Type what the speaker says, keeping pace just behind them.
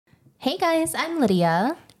Hey guys, I'm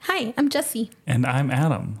Lydia. Hi, I'm Jessie. And I'm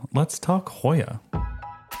Adam. Let's talk Hoya.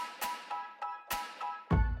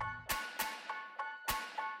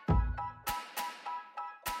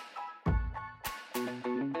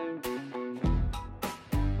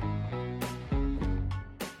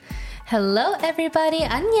 Hello everybody,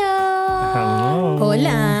 annyeong. Hello.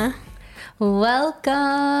 Hola.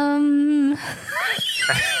 Welcome.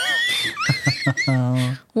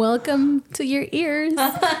 Welcome to your ears.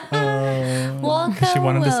 Welcome. She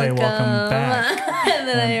wanted to say welcome back. And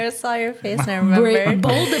then I saw your face and I remembered.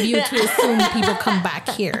 Bold of you to assume people come back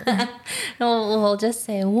here. No, we'll just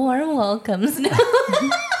say warm welcomes now.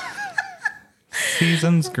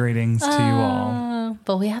 Season's greetings to you all.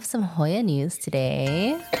 But we have some Hoya news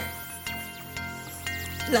today.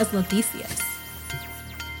 Las noticias.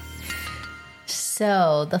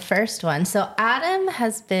 So the first one. So Adam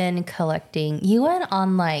has been collecting. You went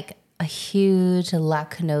on like a huge La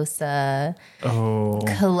Canosa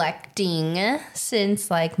collecting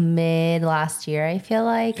since like mid last year, I feel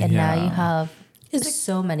like. And now you have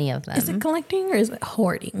so many of them. Is it collecting or is it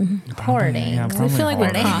hoarding? Hoarding. Yeah, I feel like we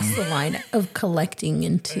hoarding. crossed the line of collecting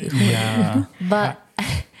into hoarding. Yeah. But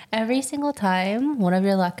every single time one of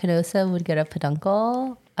your La Canosa would get a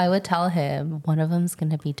peduncle, I would tell him one of them's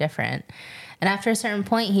going to be different. And after a certain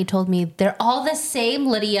point, he told me, they're all the same,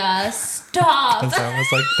 Lydia. Stop. Because I was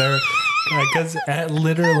like, because at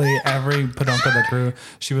literally every peduncle that grew,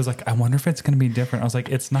 she was like, I wonder if it's going to be different. I was like,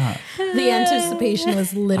 it's not. The anticipation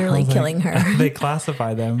was literally killing her. They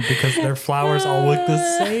classify them because their flowers all look the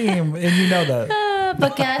same. And you know that.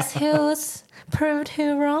 But guess who's proved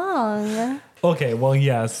who wrong? Okay, well,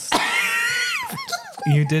 yes.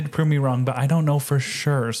 You did prove me wrong, but I don't know for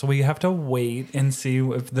sure. So we have to wait and see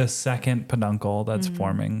if the second peduncle that's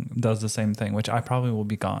forming does the same thing, which I probably will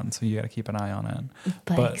be gone. So you got to keep an eye on it.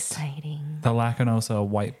 But exciting. The Lacanosa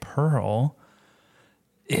white pearl,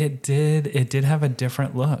 it did have a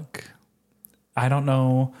different look. I don't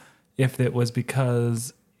know if it was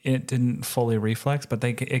because it didn't fully reflex, but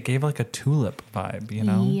it gave like a tulip vibe, you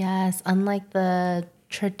know? Yes, unlike the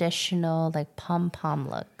traditional like pom-pom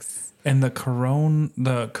looks. And the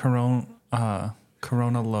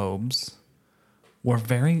corona lobes were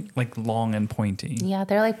very like long and pointy. Yeah,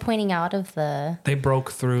 they're like pointing out of the... They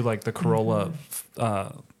broke through like the corolla,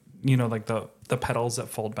 like the petals that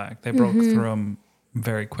fold back. They broke through them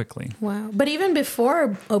very quickly. Wow. But even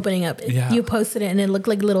before opening up, you posted it and it looked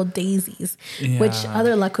like little daisies, which Yeah.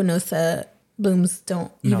 other Lacunosa blooms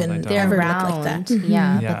don't No, even they don't. They're ever round. look like that.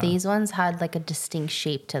 Yeah, Yeah. but these ones had like a distinct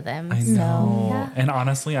shape to them. I So, know. yeah. And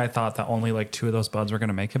honestly, I thought that only like 2 of those buds were going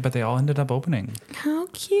to make it, but they all ended up opening. How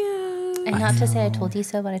cute. And not to say I told you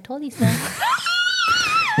so, but I told you so.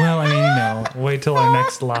 Well, I mean, wait till our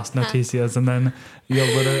next Las Noticias, and then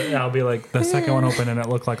I'll be like, the second one opened and it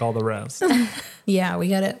looked like all the rest. Yeah,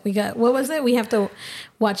 what was it? We have to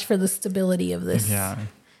watch for the stability of this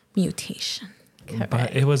mutation. Correct.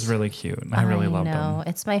 But it was really cute. I really loved them.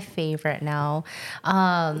 It's my favorite now.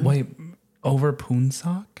 Wait, over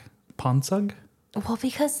Ponsug? Well,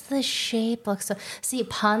 because the shape looks so... See,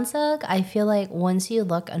 Ponsug, I feel like once you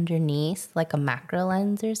look underneath, like a macro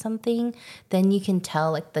lens or something, then you can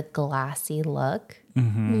tell like the glassy look.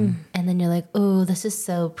 Mm-hmm. And then you're like, oh, this is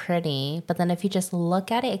so pretty. But then if you just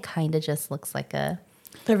look at it, it kind of just looks like a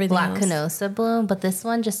Black Canosa bloom. But this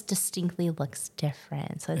one just distinctly looks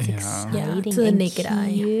different. So it's exciting to the and naked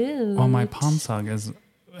eye. cute. Well, my Ponsug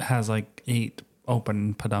has like 8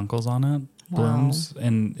 open peduncles on it. Blooms,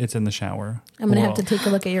 and it's in the shower. I'm going to have to take a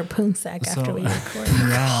look at your poon sack after we record.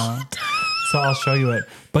 Yeah. So I'll show you it.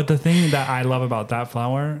 But the thing that I love about that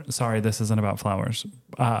flower, sorry, this isn't about flowers,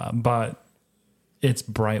 but it's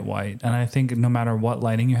bright white. And I think no matter what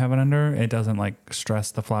lighting you have it under, it doesn't like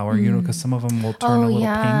stress the flower, because some of them will turn a little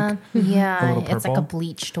pink. Yeah, a little it's like a purple.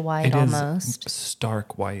 bleached white It almost. is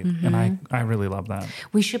stark white. And I really love that.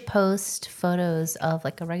 We should post photos of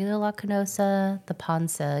like a regular La Canosa, the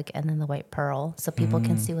Ponsug, and then the white pearl so people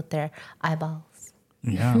can see with their eyeballs.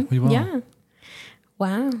 Yeah, we will. Yeah.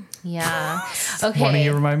 Wow. Yeah. Why don't Okay.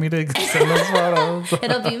 you remind me to send those photos?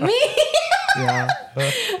 It'll be me. Yeah.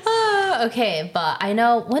 Okay, but I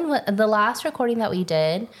know when the last recording that we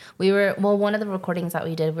did, one of the recordings that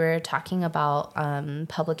we did, we were talking about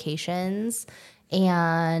publications,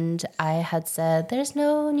 and I had said there's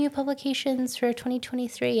no new publications for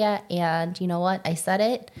 2023 yet, and you know what? I said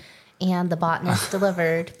it, and the botanist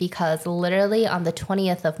delivered, because literally on the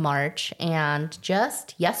 20th of March and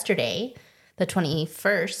just yesterday, the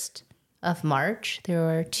 21st of March, there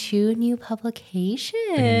were 2 new publications.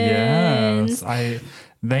 Yes. I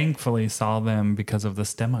thankfully saw them because of the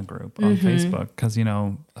Stemma group on Facebook, because,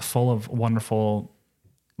 full of wonderful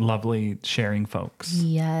lovely sharing folks.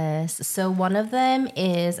 Yes. So one of them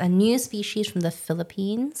is a new species from the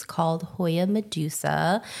Philippines called Hoya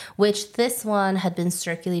medusa, which this one had been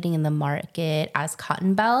circulating in the market as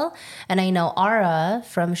cotton bell. And I know Ara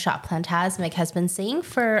from Shop Plantasmic has been saying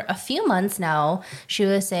for a few months now, she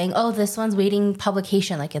was saying, oh, this one's waiting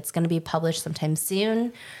publication. Like it's going to be published sometime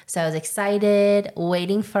soon. So I was excited,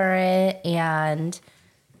 waiting for it. And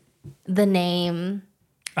the name,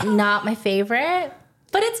 not my favorite.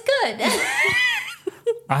 But it's good.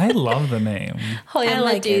 I love the name. Hoya I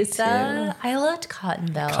like it medusa. I loved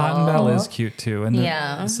Cotton Bell. Cotton Bell is cute too. And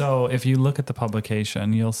Yeah. So if you look at the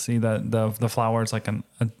publication, you'll see that the flower is like an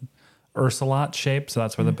ursulot shape. So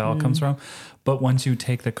that's where the bell comes from. But once you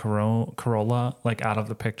take the corolla like out of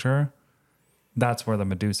the picture, that's where the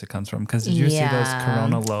medusa comes from. Because did you see those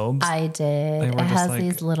corona lobes? I did. It has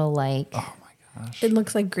these little like... Oh my gosh. It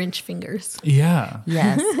looks like Grinch fingers. Yeah.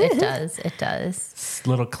 Yes, it does. It does.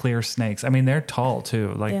 Little clear snakes. I mean, they're tall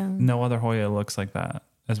too. Like Yeah. no other Hoya looks like that,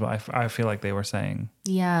 is what I feel like they were saying.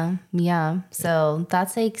 Yeah. So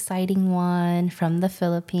that's an exciting one from the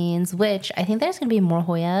Philippines, which I think there's going to be more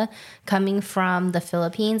Hoya coming from the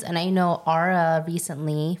Philippines. And I know Ara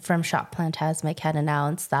recently from Shop Plantasmic had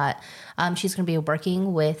announced that she's going to be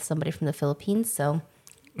working with somebody from the Philippines. So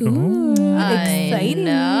Ooh, exciting.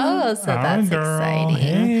 no, so that's girl. exciting.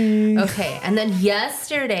 Hey. Okay, and then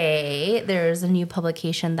yesterday there's a new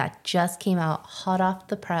publication that just came out hot off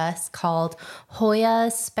the press called Hoya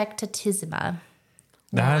spectatissima.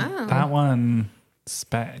 That one,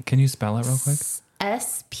 can you spell it real quick?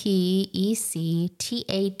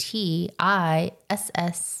 spectatissima.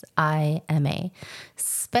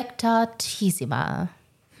 Spectatissima.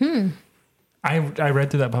 I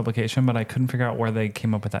read through that publication, but I couldn't figure out where they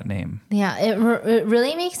came up with that name. Yeah, it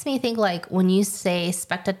really makes me think like when you say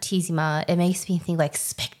spectatissima, it makes me think like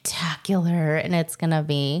spectacular, and it's gonna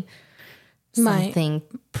be something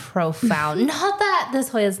profound. Not that this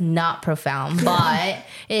Hoya is not profound, but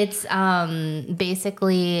it's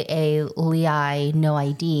basically a Lei no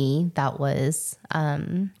ID that was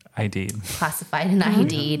ID'd. classified and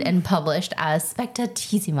ID'd and published as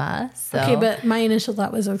spectatissima. So. Okay, but my initial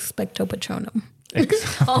thought was expecto patronum.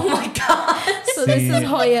 Oh my god! So this is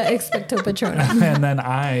Hoya expecto patronum. And then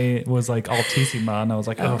I was like altissima, and I was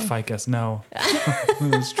like, oh, ficus, no.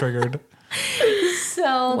 It was triggered.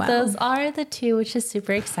 So those are the two, which is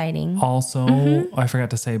super exciting. Also, I forgot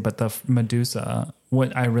to say, but the medusa,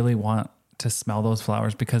 what I really want to smell those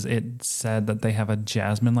flowers because it said that they have a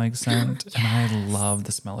jasmine-like scent, and I love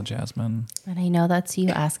the smell of jasmine. And I know that's you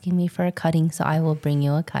asking me for a cutting, so I will bring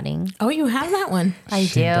you a cutting. Oh, you have that one. I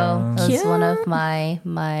She do. does. It was one of my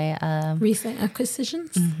Recent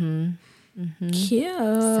acquisitions. Cute.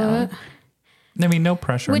 So. I mean, no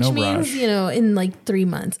pressure, Which no means, rush. you know, in like 3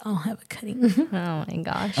 months, I'll have a cutting. Oh my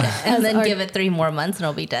gosh. And then give it 3 more months and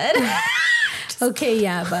it'll be dead. Okay,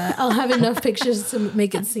 yeah, but I'll have enough pictures to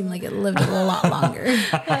make it seem like it lived a lot longer.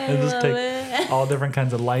 Just take all different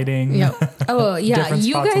kinds of lighting. Yep. Oh, yeah. Different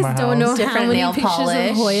You spots in guys my don't know house. how Different many nail pictures polish.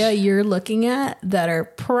 of Hoya you're looking at that are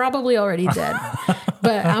probably already dead.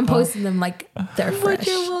 But I'm posting them like they're fresh.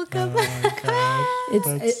 welcome.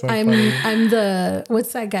 That's so I'm funny. I'm the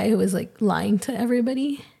what's that guy who was like lying to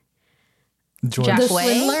everybody? George. Jack The Way?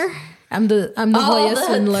 swindler. I'm the Hoya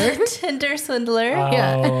swindler. Tinder swindler.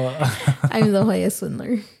 Yeah. I'm the Hoya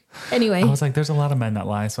swindler. Anyway. I was like, there's a lot of men that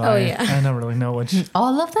lie, so I don't really know which.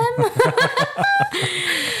 All of them?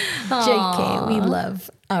 JK, we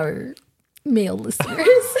love our male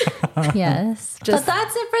listeners. Yes. But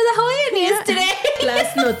that's it for the Hoya news today.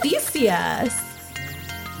 Las noticias.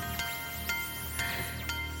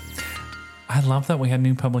 I love that we had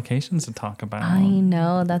new publications to talk about. I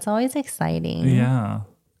know. That's always exciting. Yeah.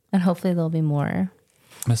 And hopefully there'll be more.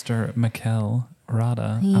 Mr. Mikkel Rada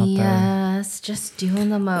out there. Yes. Just doing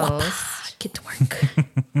the most. Get to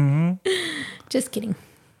work. Just kidding.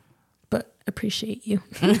 But appreciate you.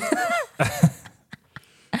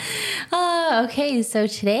 Okay, so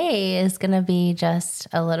today is going to be just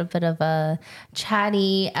a little bit of a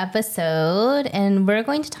chatty episode, and we're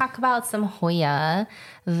going to talk about some Hoya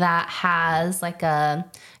that has like a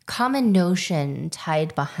common notion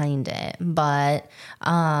tied behind it, but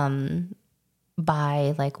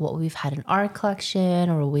by like what we've had in our collection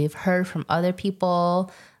or what we've heard from other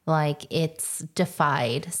people, like it's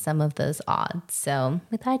defied some of those odds. So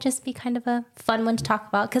we thought it'd just be kind of a fun one to talk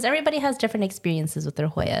about because everybody has different experiences with their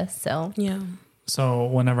Hoya. So Yeah. So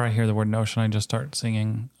whenever I hear the word notion, I just start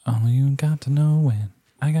singing, oh, you got to know when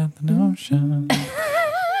I got the notion.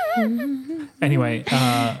 Anyway,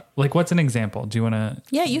 like what's an example? Do you want to?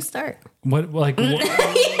 Yeah, you start. What like? you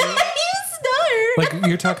start. Like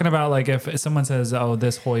you're talking about like if someone says, oh,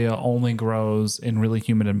 this Hoya only grows in really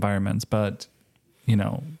humid environments, but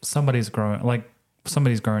somebody's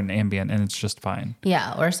growing ambient and it's just fine.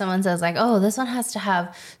 Yeah. Or someone says like, oh, this one has to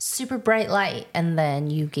have super bright light. And then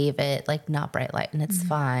you gave it like not bright light and it's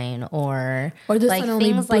fine. Or this like one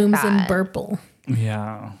only things blooms like that. in purple.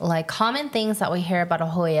 Yeah. Like common things that we hear about a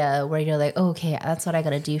Hoya where you're like, oh, okay, that's what I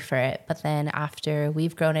got to do for it. But then after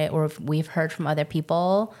we've grown it or we've heard from other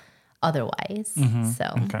people otherwise. So.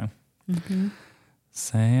 Okay.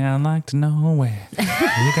 Say I'd like to know where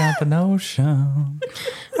you got the notion.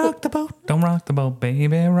 Rock the boat. Don't rock the boat,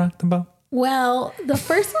 baby. Rock the boat. Well, the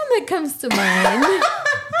first one that comes to mind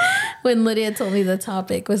when Lydia told me the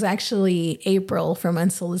topic was actually April from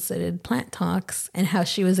Unsolicited Plant Talks and how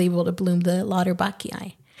she was able to bloom the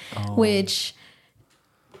Lauterbachii, which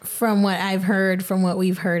from what I've heard, from what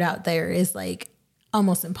we've heard out there is like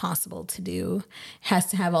almost impossible to do. Has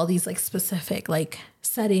to have all these like specific like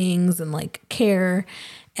settings and like care.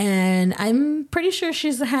 And I'm pretty sure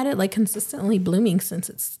she's had it like consistently blooming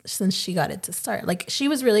since she got it to start. Like she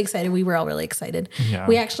was really excited. We were all really excited. Yeah.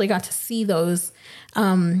 We actually got to see those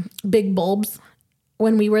big bulbs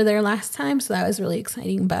when we were there last time. So that was really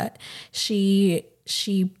exciting. But she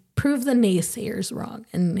proved the naysayers wrong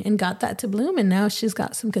and got that to bloom. And now she's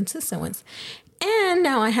got some consistent ones. And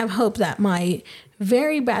now I have hope that my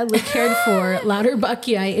very badly cared for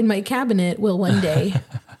Lauterbachii in my cabinet will one day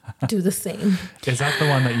do the same. Is that the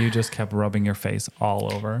one that you just kept rubbing your face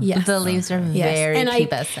all over? Yes. The leaves are very and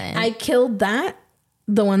pubescent. I killed that,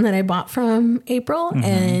 the one that I bought from April.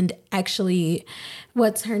 And actually,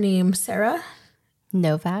 what's her name? Sarah?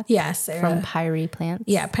 Novak? Yeah, Sarah. From Pyre Plants?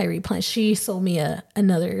 Yeah, Pyre Plants. She sold me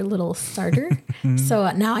another little starter. So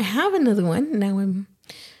now I have another one. Now I'm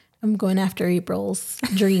going after April's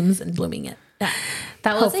dreams and blooming it.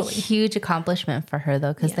 That was a huge accomplishment for her,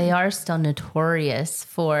 though, because they are still notorious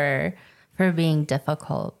for being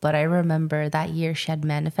difficult. But I remember that year she had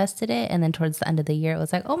manifested it, and then towards the end of the year, it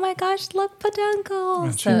was like, oh my gosh, look,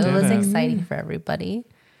 peduncle. So it was exciting for everybody.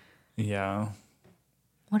 Yeah.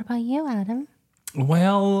 What about you, Adam?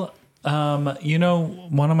 Well,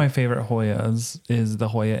 one of my favorite Hoyas is the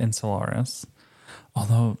Hoya insularis.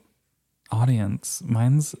 Although, audience,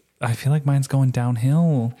 I feel like mine's going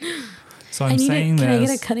downhill. So I'm saying this. Can I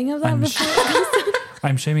get a cutting of that before?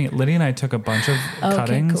 I'm shaming it. Lydia and I took a bunch of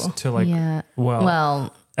cuttings to like,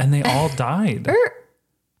 and they all died.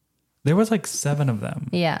 There was like 7 of them.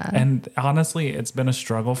 Yeah. And honestly, it's been a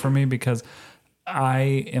struggle for me because I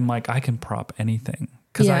am like, I can prop anything.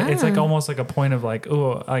 Because it's like almost like a point of like,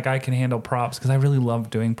 oh, like I can handle props because I really love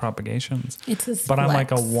doing propagations. But I'm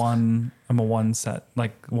like I'm a one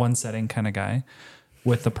setting kind of guy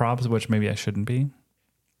with the props, which maybe I shouldn't be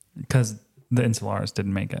because the insularis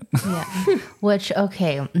didn't make it. Yeah. Which,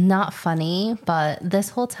 okay, not funny, but this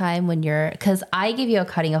whole time because I gave you a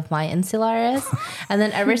cutting of my insularis, and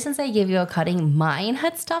then ever since I gave you a cutting, mine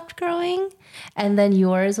had stopped growing, and then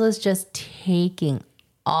yours was just taking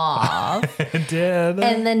off. It did.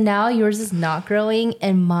 And then now yours is not growing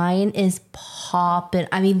and mine is popping.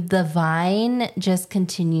 I mean, the vine just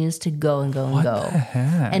continues to go and go and what go. The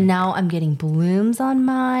heck? And now I'm getting blooms on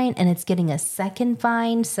mine and it's getting a second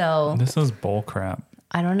vine. So this is bull crap.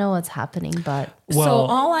 I don't know what's happening, but so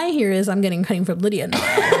all I hear is I'm getting cutting from Lydia now.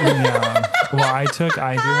 Yeah. Well, I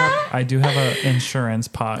do have an insurance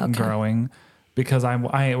pot growing. Because I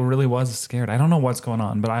really was scared. I don't know what's going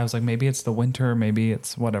on, but I was like, maybe it's the winter, maybe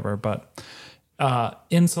it's whatever. But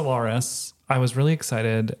insularis, I was really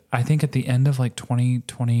excited. I think at the end of like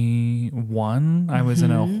 2021, I was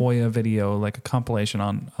in a Hoya video, like a compilation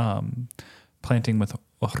on planting with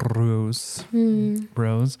Rose,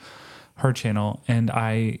 her channel. And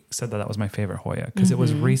I said that was my favorite Hoya because it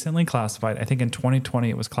was recently classified. I think in 2020,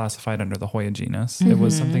 it was classified under the Hoya genus. It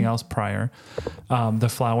was something else prior. The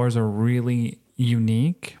flowers are really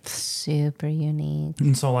unique. Super unique.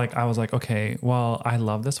 And so like, I was like, okay, well, I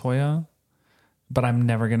love this Hoya, but I'm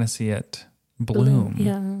never going to see it bloom.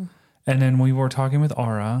 Yeah. And then we were talking with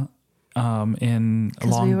Aura in Long Beach.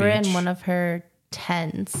 Because we were in one of her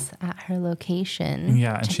tents at her location.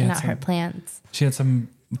 Yeah. And checking out her plants. She had some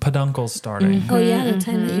peduncles starting. Oh yeah, the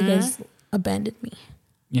time that you guys abandoned me.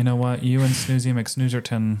 You know what? You and Snoozy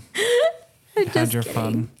McSnoozerton had your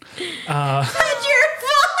fun.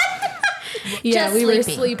 Yeah, just we sleeping. were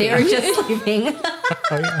sleeping. They were just sleeping.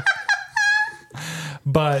 Oh, yeah.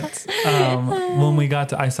 But when we got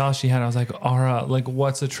to, I was like, Aura, like,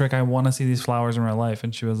 what's the trick? I want to see these flowers in real life.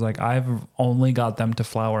 And she was like, I've only got them to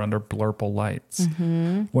flower under blurple lights,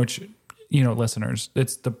 which, listeners,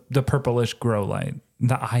 it's the purplish grow light.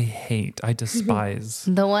 that I hate. I despise.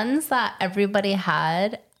 The ones that everybody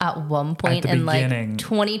had at one point the in beginning. like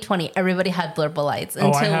 2020, everybody had blurple lights Oh,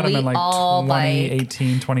 until I had we them in like all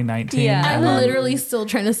 2018, 2019. Yeah. I'm and then- literally still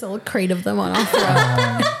trying to sell a crate of them on offer,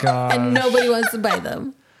 Oh, God. and nobody wants to buy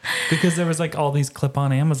them. Because there was like all these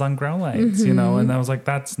clip-on Amazon grow lights, you know, and I was like,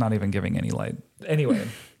 that's not even giving any light. Anyway,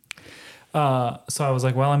 so I was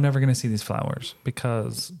like, well, I'm never going to see these flowers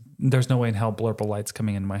because there's no way in hell blurple light's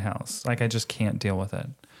coming into my house. Like, I just can't deal with it.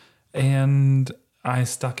 And I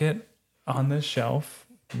stuck it on this shelf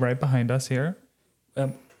right behind us here.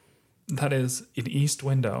 That is an east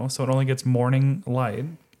window, so it only gets morning light.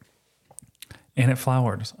 And it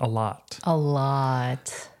flowers a lot. a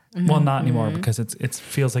lot. Well, not anymore because it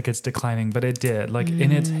feels like it's declining, but it did. Like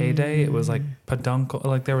in its heyday, it was like peduncle.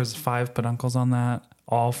 Like there was 5 peduncles on that,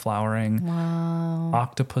 all flowering. Wow.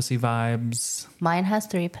 Octopusy vibes. Mine has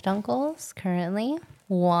 3 peduncles currently.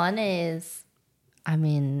 One is, I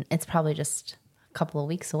mean, it's probably just a couple of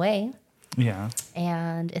weeks away. Yeah.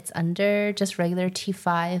 And it's under just regular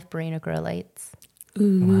T5 brain grow lights.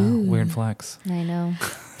 Wow. Weird flex. I know.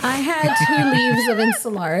 I had 2 leaves of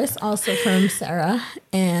Insularis, also from Sarah,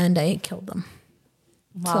 and I killed them.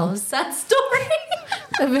 Wow, sad story.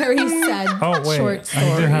 A very sad Oh wait, short story.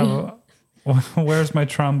 I do have. Where's my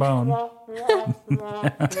trombone?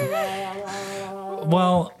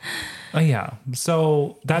 Well, yeah.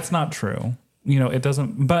 So that's not true. You know, it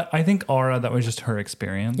doesn't. But I think Aura, that was just her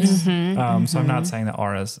experience. So I'm not saying that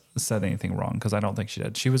Aura said anything wrong because I don't think she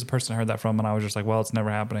did. She was the person I heard that from, and I was just like, well, it's never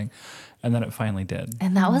happening. And then it finally did.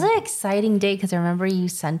 And that was an exciting day because I remember you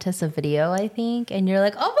sent us a video, I think, and you're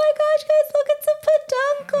like, oh my gosh, guys, look at some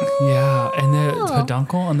peduncle. Yeah, and the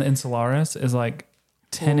peduncle on the Insularis is like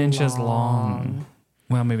 10 inches long.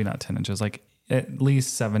 Well, maybe not 10 inches, like at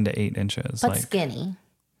least 7 to 8 inches. But like skinny.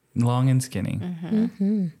 long and skinny.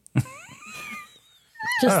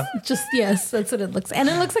 Just yes, that's what it looks. And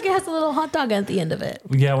it looks like it has a little hot dog at the end of it.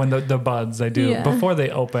 Yeah, when the buds, they do. Yeah. Before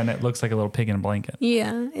they open, it looks like a little pig in a blanket.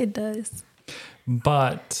 Yeah, it does.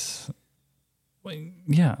 But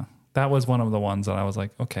yeah, that was one of the ones that I was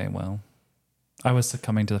like, okay, well, I was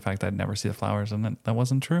succumbing to the fact that I'd never see the flowers, and that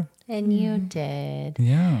wasn't true. And you did.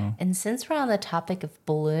 Yeah. And since we're on the topic of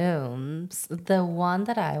blooms, the one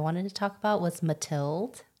that I wanted to talk about was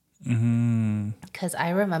Mathilde. Because I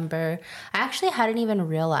remember, I actually hadn't even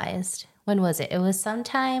realized, when was it? It was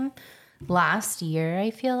sometime last year,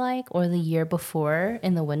 I feel like, or the year before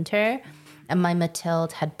in the winter. And my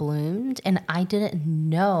Mathilde had bloomed and I didn't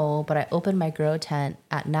know, but I opened my grow tent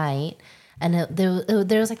at night and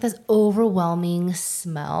there was like this overwhelming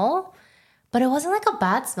smell, but it wasn't like a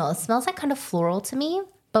bad smell. It smells like kind of floral to me.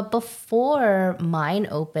 But before mine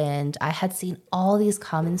opened, I had seen all these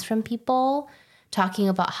comments from people talking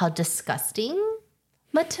about how disgusting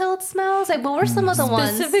Mathilde smells. Like, what were some of the ones?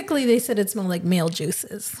 Specifically, they said it smelled like male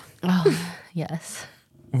juices. Oh, yes.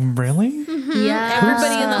 Really? Yeah.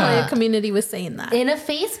 Everybody in the Hoya community was saying that. In a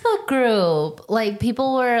Facebook group, like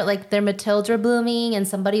people were like their Mathildes were blooming and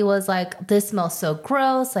somebody was like, this smells so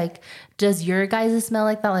gross. Like, does your guys smell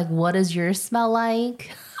like that? Like, what does yours smell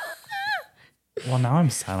like? Well, now I'm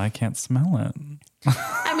sad I can't smell it.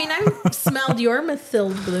 I mean, I've smelled your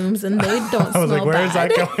Mathilde blooms and they don't I was smell like, where bad. is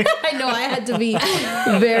that going? I know I had to be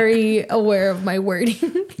very aware of my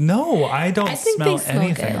wording. No, I don't I think smell they smell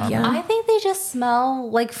anything good, on yeah. it. I think they just smell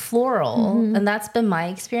like floral. And that's been my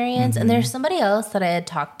experience. And there's somebody else that I had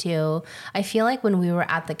talked to. I feel like when we were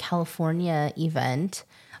at the California event,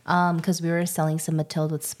 because we were selling some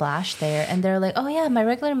Mathilde with Splash there. And they're like, oh yeah, my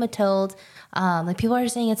regular Mathilde, like people are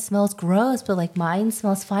saying it smells gross, but like mine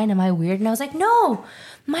smells fine. Am I weird? And I was like, no,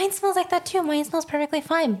 mine smells like that too. Mine smells perfectly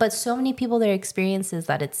fine. But so many people, their experience is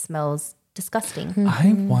that it smells disgusting.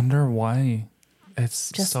 I wonder why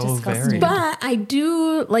it's Just so disgusting. varied. But I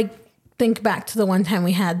do like think back to the one time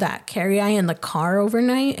we had that carry eye in the car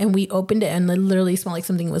overnight and we opened it and it literally smelled like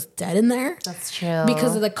something was dead in there. That's true.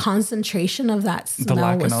 Because of the concentration of that The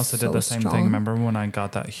smell was Lacanosa so did the same strong. thing. Remember when I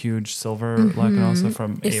got that huge silver Lacanosa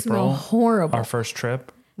from It April? smelled horrible. Our first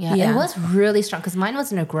trip. Yeah, Yeah. it was really strong because mine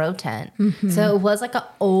was in a grow tent. So it was like an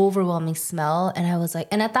overwhelming smell. And I was like,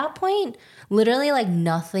 and at that point, literally like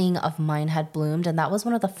nothing of mine had bloomed. And that was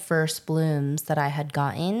one of the first blooms that I had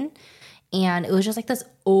gotten. And it was just like this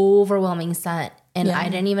overwhelming scent. And Yeah. I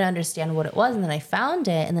didn't even understand what it was. And then I found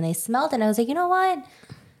it and then I smelled it and I was like, you know what?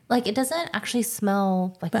 Like it doesn't actually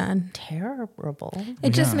smell like Bad. terrible.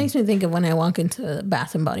 It just Yeah. makes me think of when I walk into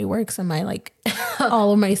Bath and Body Works and my like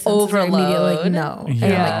all of my senses are immediately like Overload. no. And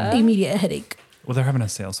Yeah. I'm like immediate headache. Well, they're having a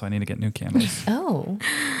sale, so I need to get new candles. Oh.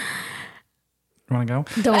 You want to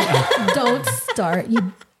go? Don't start.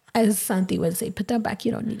 You, as Santi would say, put that back.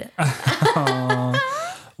 You don't need it.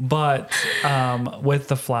 But with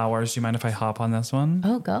the flowers, do you mind if I hop on this one?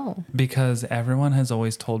 Oh, go. Because everyone has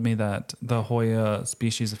always told me that the Hoya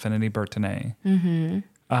species Affinity Bertinae,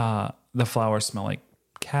 the flowers smell like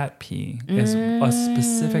cat pee is a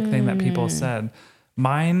specific thing that people said.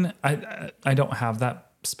 Mine, I don't have that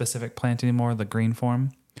specific plant anymore, the green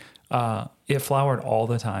form. It flowered all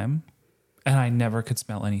the time and I never could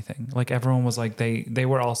smell anything. Like everyone was like, they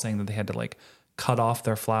were all saying that they had to like cut off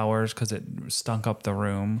their flowers because it stunk up the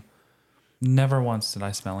room. Never once did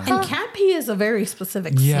I smell anything. And cat pee is a very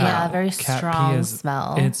specific smell. Yeah, very strong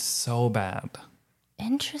smell. It's so bad.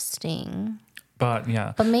 Interesting. But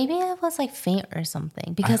yeah. But maybe it was like faint or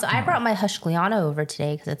something. Because I brought my Hushgliana over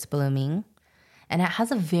today because it's blooming. And it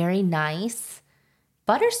has a very nice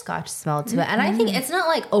butterscotch smell to it. And I think it's not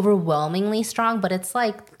like overwhelmingly strong, but it's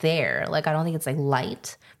like there. Like I don't think it's like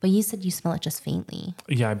light. But you said you smell it just faintly.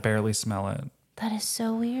 Yeah, I barely smell it. That is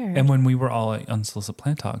so weird. And when we were all at Unsolicited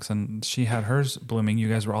Plant Talks and she had hers blooming, you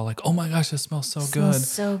guys were all like, oh my gosh, this smells so good.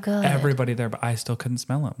 So good. Everybody there, but I still couldn't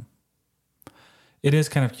smell them. It is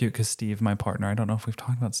kind of cute because Steve, my partner, I don't know if we've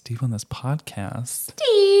talked about Steve on this podcast.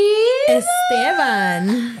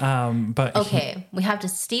 Esteban. But okay, we have to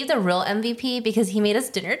Steve the real MVP because he made us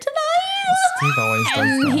dinner tonight. Steve always does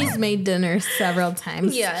And that. he's made dinner several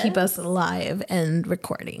times Yes. to keep us alive and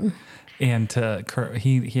recording. And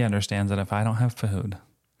he understands that if I don't have food,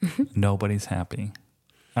 nobody's happy.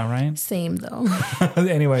 All right? Same though.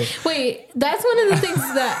 Anyway. Wait, that's one of the things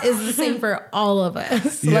that is the same for all of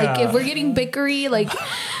us. Yeah. Like if we're getting bickery, like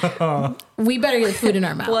we better get food in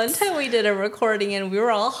our mouths. One time we did a recording and we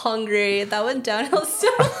were all hungry. That went downhill so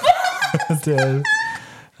fast. Dude.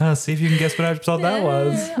 See if you can guess what episode that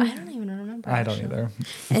was. I don't even remember. I don't either.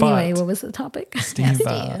 Anyway, But what was the topic? Steve,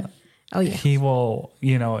 Oh yeah. he will,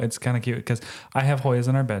 it's kind of cute because I have Hoyas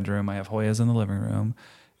in our bedroom. I have Hoyas in the living room.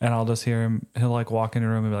 And I'll just hear him, he'll like walk in the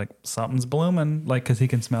room and be like, something's blooming. Like, cause he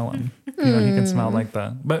can smell them. He can smell like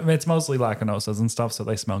but it's mostly lacunosas and stuff. So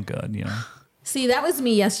they smell good, See, that was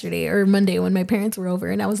me yesterday or Monday when my parents were over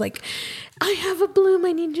and I was like, I have a bloom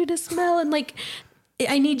I need you to smell. And like,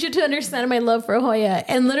 I need you to understand my love for Hoya.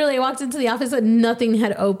 And literally I walked into the office and nothing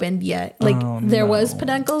had opened yet. Like there was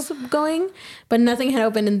peduncles going, but nothing had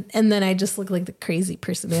opened. And then I just looked like the crazy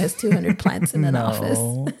person who has 200 plants in an office.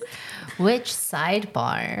 Which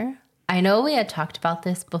sidebar? I know we had talked about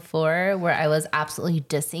this before where I was absolutely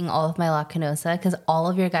dissing all of my lacanosa because all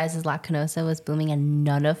of your guys' lacanosa was blooming and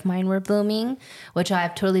none of mine were blooming, which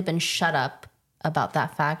I've totally been shut up about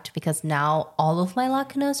that fact because now all of my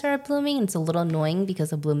lacanosa are blooming and it's a little annoying because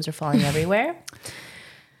the blooms are falling everywhere.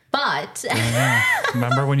 But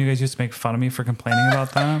remember when you guys used to make fun of me for complaining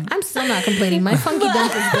about that? I'm still not complaining. My funky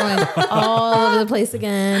dunk is growing all over the place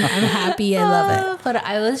again. I'm happy. I love it. But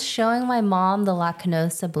I was showing my mom the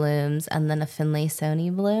lacanosa blooms and then a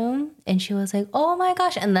Finlaysoni bloom. And she was like, oh my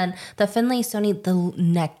gosh. And then the Finlaysoni, the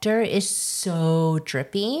nectar is so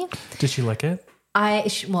drippy. Did she lick it?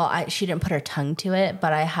 She didn't put her tongue to it,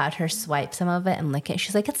 but I had her swipe some of it and lick it.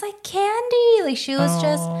 She's like, it's like candy. Like she was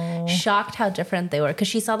just shocked how different they were because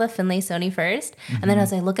she saw the Finlaysoni first. And then I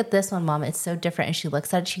was like, look at this one, Mom. It's so different. And she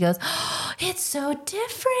looks at it. She goes, oh, it's so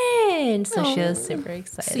different. So she was super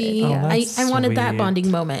excited. See, that's I wanted that sweet.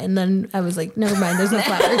 bonding moment. And then I was like, never mind. There's no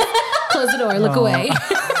flowers. Close the door. Look away.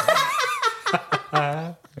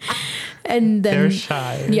 And then They're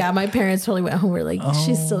shy. Yeah, my parents totally went home. We're like,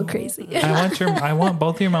 she's still crazy. I want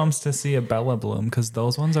both your moms to see a Bella bloom because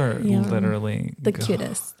those ones are literally The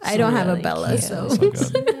cutest. I don't have a Bella, cute. so, So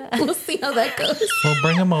good. we'll see how that goes. Well,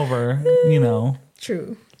 bring them over,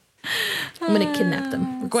 True. I'm gonna kidnap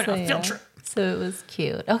them. We're going on a field trip. So it was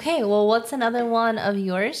cute. Okay, well, what's another one of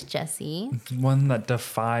yours, Jessie? One that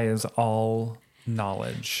defies all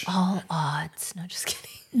knowledge. All odds. No, just kidding.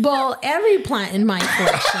 Well, every plant in my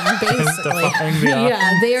collection, basically, defying the odds.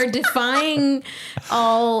 yeah, they are defying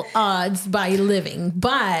all odds by living.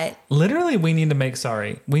 But Literally, we need to make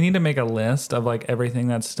a list of like everything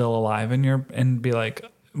that's still alive and be like,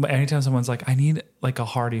 anytime someone's like, I need like a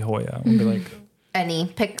hardy Hoya, we'll be like,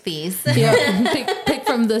 Pick these. yeah, pick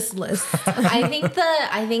from this list. I think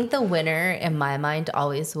the winner in my mind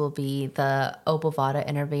always will be the Obovata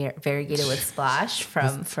intervariegated with splash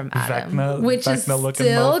from Adam. Vecna, Which is Vecna-looking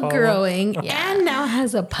still mofo. growing and now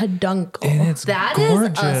has a peduncle. And it's That is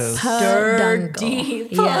gorgeous. a sturdy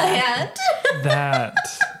Yeah. plant. That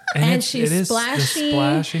And she's it is splashy. The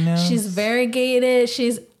splashiness. She's variegated.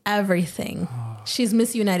 She's everything. She's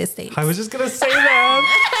Miss United States. I was just gonna say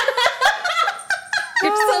that.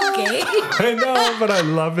 You're so gay. I know, but I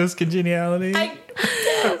love his congeniality. I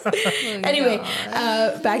Anyway,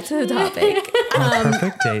 back to the topic. Our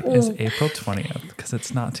perfect date is April 20th because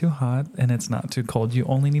it's not too hot and it's not too cold. You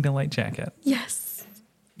only need a light jacket. Yes.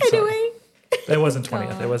 So- Anyway. It wasn't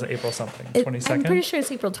 20th. It was April something. 22nd? I'm pretty sure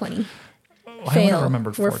it's April 20. I would Fail. have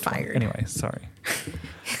remembered We're 420. fired. Anyway, sorry.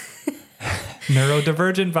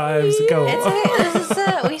 Neurodivergent vibes. Go.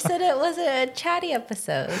 We said it was a chatty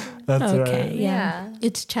episode. That's Okay, right. yeah.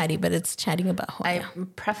 It's chatty, but it's chatting about Hoya. I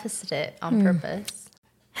prefaced it on purpose.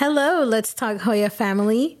 Hello, Let's Talk Hoya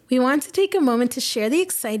family. We want to take a moment to share the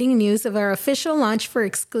exciting news of our official launch for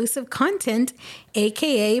exclusive content,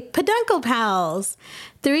 aka Peduncle Pals.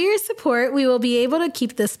 Through your support, we will be able to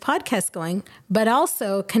keep this podcast going, but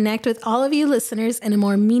also connect with all of you listeners in a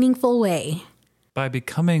more meaningful way. By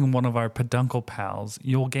becoming one of our Peduncle Pals,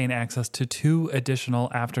 you'll gain access to 2 additional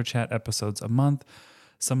After Chat episodes a month,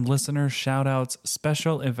 some listener shout-outs,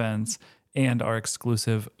 special events, and our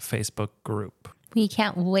exclusive Facebook group. We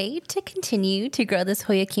can't wait to continue to grow this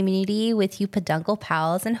Hoya community with you Peduncle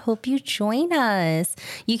Pals and hope you join us.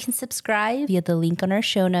 You can subscribe via the link on our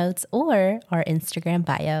show notes or our Instagram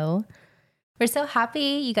bio. We're so happy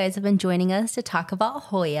you guys have been joining us to talk about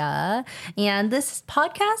Hoya. And this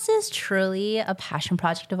podcast is truly a passion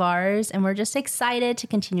project of ours. And we're just excited to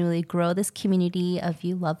continually grow this community of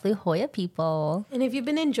you lovely Hoya people. And if you've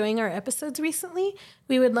been enjoying our episodes recently,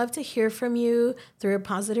 we would love to hear from you through a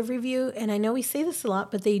positive review. And I know we say this a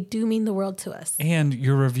lot, but they do mean the world to us. And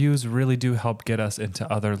your reviews really do help get us into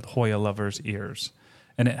other Hoya lovers' ears.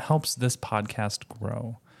 And it helps this podcast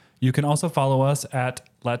grow. You can also follow us at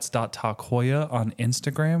Let's.Talk on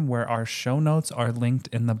Instagram, where our show notes are linked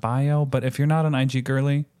in the bio. But if you're not an IG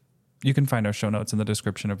girly, you can find our show notes in the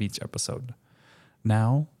description of each episode.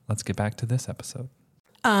 Now, let's get back to this episode.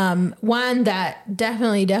 One that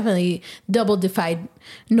definitely double defied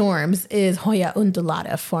norms is Hoya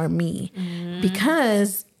undulata for me.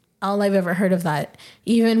 Because all I've ever heard of that,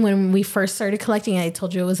 even when we first started collecting it, I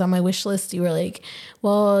told you it was on my wish list. You were like,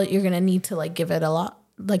 well, you're going to need to give it a lot,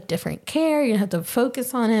 different care. You're going to have to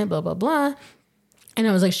focus on it, blah, blah, blah. And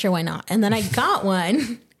I was like, sure, why not? And then I got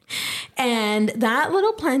one. And that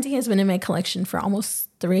little planting has been in my collection for almost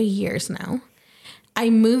 3 years now. I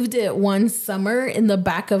moved it one summer in the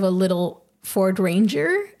back of a little Ford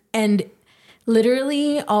Ranger, and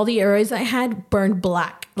literally all the arrows I had burned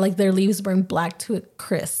black, their leaves burned black to a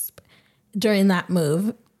crisp during that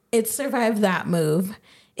move. It survived that move.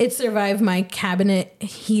 It survived my cabinet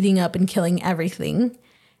heating up and killing everything.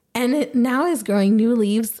 And it now is growing new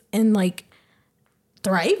leaves and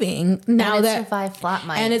thriving. Now and it survived flat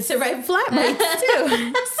mites. And it survived flat mites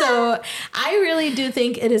too. So I really do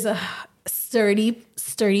think it is a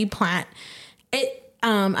sturdy plant.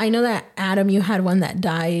 I know that Adam, you had one that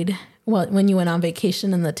died when you went on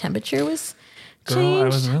vacation and the temperature was Girl, changed. I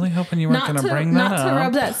was really hoping you weren't going to bring that up. Not to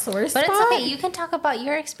rub that sore spot. But it's okay. You can talk about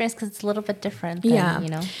your experience because it's a little bit different than,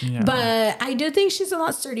 Yeah. But I do think she's a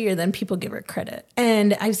lot sturdier than people give her credit.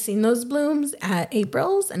 And I've seen those blooms at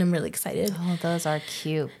April's, and I'm really excited Oh, those are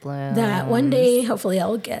cute blooms. that one day, hopefully,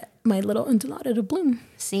 I'll get my little undulata to bloom.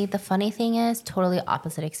 See, the funny thing is, totally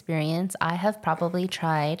opposite experience. I have probably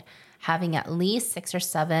tried having at least 6 or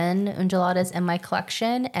 7 undulatas in my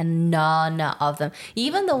collection, and none of them,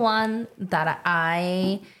 even the one that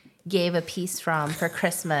I gave a piece from for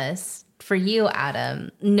Christmas for you, Adam,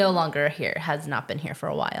 no longer here, has not been here for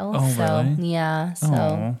a while. Oh, so, really? Yeah. So,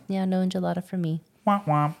 Aw. yeah, no undulata for me. Womp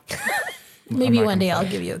womp. Maybe not one day gonna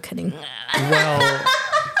I'll give you a cutting. Well,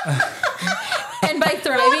 And by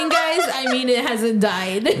thriving, guys, I mean it hasn't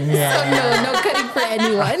died. Yeah. So no cutting for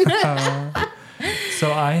anyone.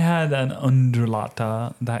 so I had an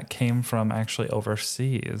undulata that came from actually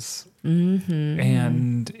overseas. Mm-hmm.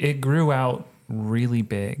 And it grew out really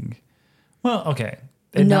big. Well, okay.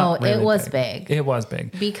 No, Not really it was big. It was big.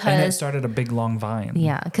 and it Because- started a big long vine.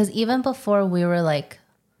 Yeah, because even before we were like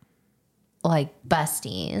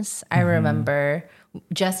besties, I remember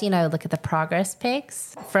Jesse and I would look at the progress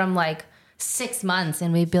pics from 6 months,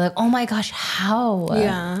 and we'd be like, "Oh my gosh, how?"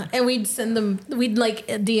 Yeah. And we'd send them, we'd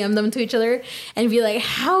DM them to each other and be like,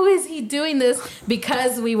 how is he doing this?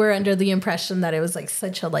 Because we were under the impression that it was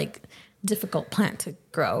such a difficult plant to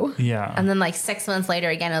grow. Yeah. And then 6 months later,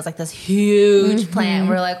 again, it was this huge plant.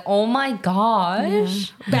 We're like, "Oh my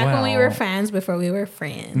gosh!" Back when we were Well. fans before we were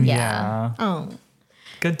friends. Yeah. Oh.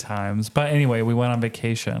 Good times. But anyway, we went on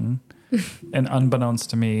vacation. And unbeknownst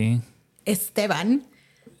to me, Esteban.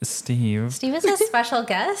 Steve. Steve is a special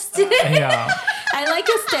guest. Yeah. I like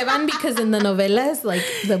Esteban because in the novelas,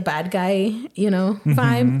 the bad guy,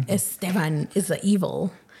 vibe, Esteban is the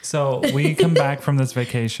evil. So we come back from this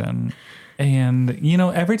vacation And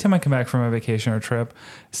every time I come back from a vacation or trip,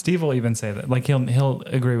 Steve will even say that. Like he'll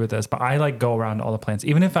agree with this, but I like go around to all the plants.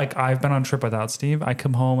 Even if like I've been on a trip without Steve, I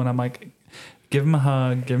come home and I'm like, give him a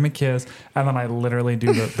hug, give him a kiss, and then I literally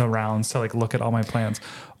do the rounds to like look at all my plants.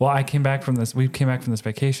 Well, we came back from this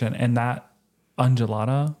vacation, and that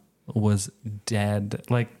undulata was dead,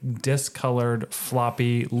 like discolored,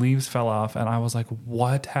 floppy, leaves fell off, and I was like,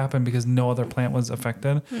 what happened? Because no other plant was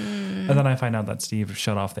affected. And then I find out that Steve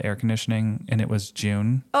shut off the air conditioning, and it was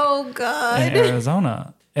June Oh God. in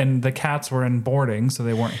Arizona, and the cats were in boarding, so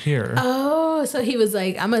they weren't here. Oh, so he was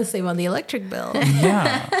like, I'm gonna save on the electric bill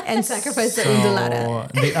Yeah. and sacrifice the So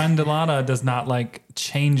undulata. the undulata does not like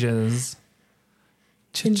changes.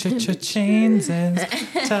 Changes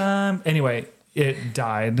time. Anyway, it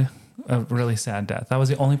died a really sad death. That was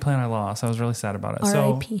the only plant I lost. I was really sad about it.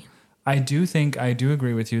 R.I.P. So I do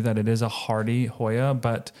agree with you that it is a hardy Hoya,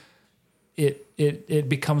 but it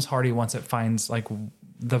becomes hardy once it finds like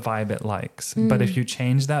the vibe it likes. But if you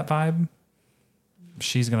change that vibe,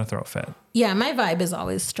 she's gonna throw a fit. Yeah, my vibe is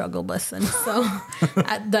always struggle bussin', so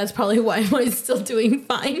that's probably why mine's still doing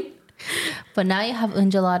fine. But now you have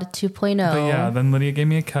Undulata 2.0. But yeah, then Lydia gave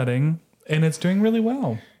me a cutting, and it's doing really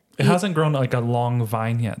well. It hasn't grown like a long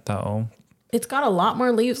vine yet, though. It's got a lot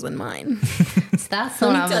more leaves than mine. So that's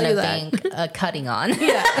what I'm tell going you to that. think cutting on.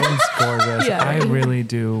 It's gorgeous. Yeah. I really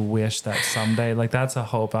do wish that someday, like that's a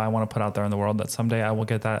hope I want to put out there in the world, that someday I will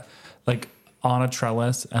get that like on a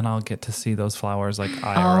trellis and I'll get to see those flowers like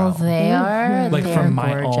IRL. Oh, they are like they're from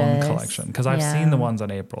my own gorgeous. collection. Because I've Yeah. seen the ones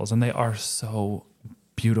on April's and they are so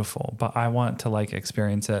beautiful, but I want to like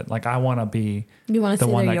experience it. Like I want to be You want to the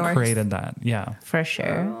say one they're that yours? created that. Yeah. For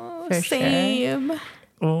sure. Oh, For sure. same.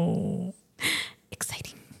 Oh.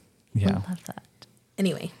 Exciting. Yeah. Love that.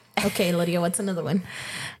 Anyway, okay, Lydia, what's another one?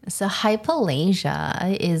 So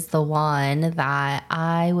hypalasia is the one that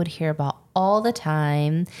I would hear about all the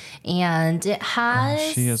time, and it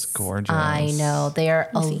has. She is gorgeous. I know they are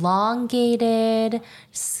elongated,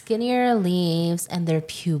 skinnier leaves, and they're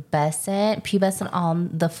pubescent on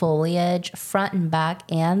the foliage, front and back,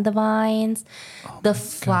 and the vines. The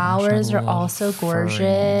flowers are love also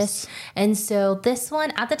gorgeous, ferns. and so this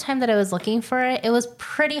one at the time that I was looking for it, it was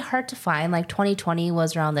pretty hard to find. Like 2020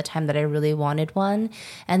 was around the time that I really wanted one.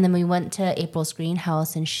 And then we went to April's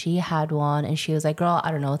greenhouse and she had one and she was like, girl,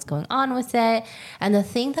 I don't know what's going on with it. And the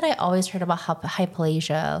thing that I always heard about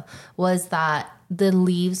hypalasia was that the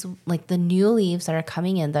leaves, like the new leaves that are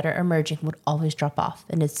coming in that are emerging, would always drop off.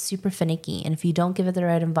 And it's super finicky. And if you don't give it the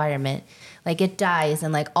right environment, like it dies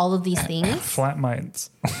and like all of these things. Flat mites.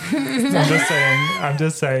 I'm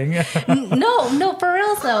just saying. No, for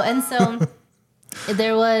real though. And so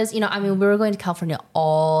there was, we were going to California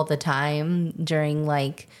all the time during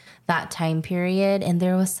like that time period. And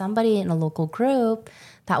there was somebody in a local group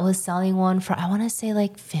that was selling one for, I want to say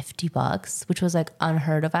like $50, which was like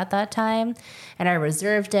unheard of at that time. And I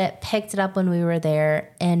reserved it, picked it up when we were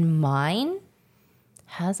there. And mine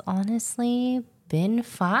has honestly been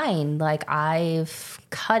fine. Like I've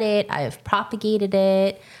cut it, I've propagated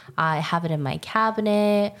it, I have it in my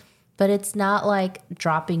cabinet. But it's not like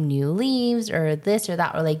dropping new leaves or this or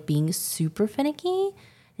that or like being super finicky.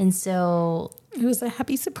 And so It was a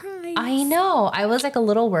happy surprise. I know. I was like a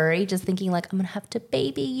little worried, just thinking like, I'm going to have to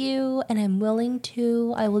baby you and I'm willing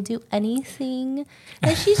to. I will do anything.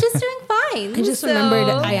 And she's just doing fine. I just remembered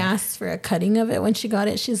I asked for a cutting of it when she got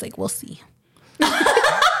it. She's like, we'll see.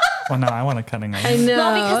 Well, no, I want a cutting of I it. know.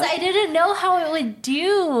 Well, because I didn't know how it would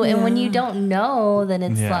do. And when you don't know, then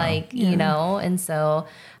it's like, and so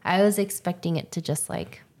I was expecting it to just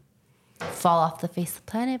like fall off the face of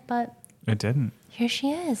the planet, but It didn't. here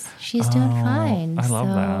she is. She's doing fine. I love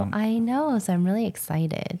so that. I know. So I'm really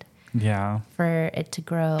excited Yeah. for it to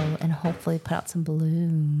grow and hopefully put out some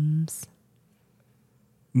blooms.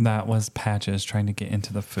 That was Patches trying to get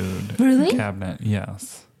into the food Really? cabinet.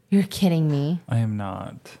 Yes. You're kidding me. I am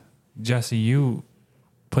not. Jesse, you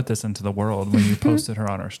put this into the world when you posted her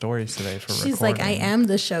on our stories today for recording. She's like, I am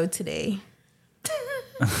the show today.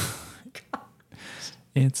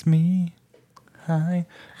 It's me. Hi.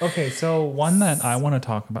 Okay, so one that I want to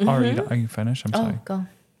talk about. Are you finished? I'm sorry. Oh, go.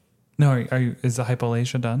 No, are you? Is the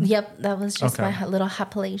hypalasia done? Yep, that was just Okay. my little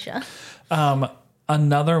hypalasia.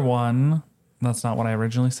 Another one. That's not what I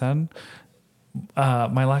originally said.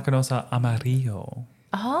 My Lacunosa amarillo.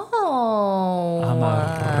 Oh.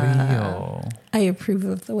 Amarillo. I approve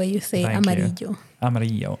of the way you say Thank you. amarillo.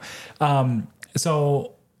 Amarillo.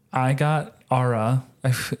 So I got Ara.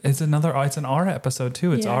 It's an Ara episode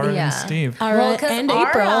too. It's Ara and Steve. Ara 'cause and Ara,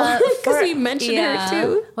 April. Because for- we mentioned her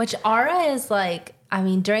too. Which Ara is like, I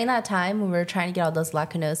mean, during that time when we were trying to get all those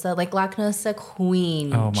Lacanosa, like Lacanosa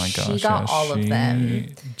Queen. Oh my gosh. She got all of them.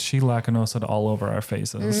 She Lacanosa all over our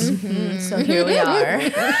faces. So here we are.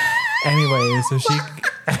 Anyway, so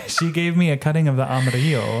she gave me a cutting of the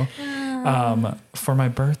Amarillo for my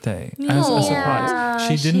birthday as a surprise.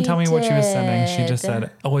 She didn't tell me what she was sending. She just said,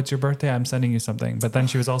 "Oh, it's your birthday. I'm sending you something." But then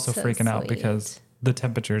she was also So freaking out sweet. because the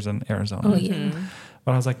temperatures in Arizona. Oh yeah.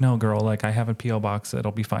 But I was like, "No, girl. Like, I have a PO box.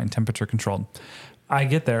 It'll be fine. Temperature controlled." I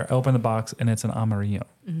get there, open the box, and it's an Amarillo,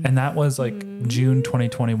 and that was like June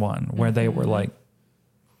 2021, where they were like,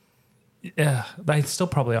 yeah, they still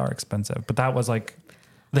probably are expensive, but that was like.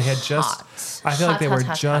 They had just, I feel like they were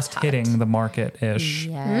just hitting the market-ish.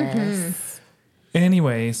 Yes.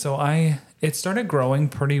 Anyway, so it started growing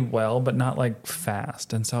pretty well, but not like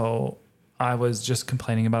fast. And so I was just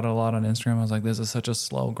complaining about it a lot on Instagram. I was like, this is such a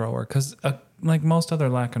slow grower. Because like most other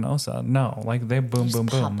Lacanosa, no, like they boom, boom,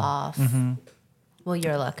 boom. Pop off. Well,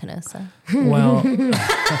 you're a Lacanosa. Well,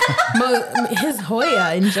 His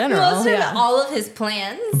Hoya in general. All of his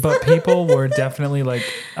plans. but people were definitely like,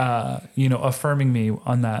 affirming me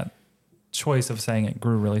on that choice of saying it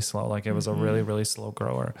grew really slow. Like it was a really, really slow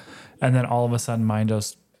grower. And then all of a sudden mine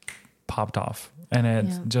just popped off and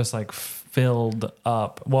it just like filled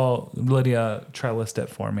up. Well, Lydia trellised it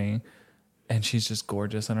for me and she's just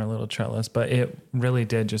gorgeous in her little trellis, but it really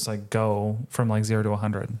did just like go from like 0 to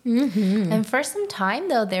 100. And for some time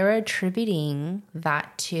though, they were attributing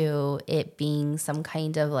that to it being some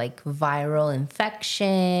kind of like viral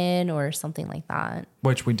infection or something like that.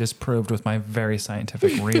 Which we disproved with my very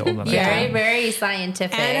scientific reel that I Very, did. very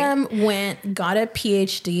scientific. Adam got a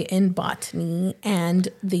PhD in botany and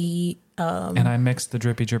And I mixed the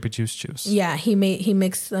drippy juice. yeah, he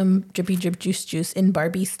mixed some drippy drip juice in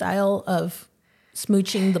Barbie style of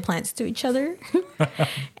smooching the plants to each other,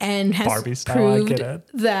 and has Barbie style, I get proved it.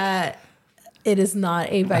 that it is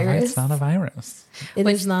not a virus. It's not a virus. It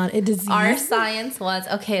is not a disease. Our science was,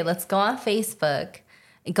 okay, let's go on Facebook,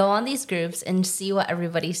 go on these groups and see what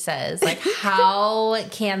everybody says. Like, how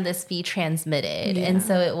can this be transmitted? Yeah. And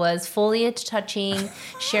so it was foliage touching,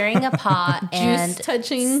 sharing a pot, and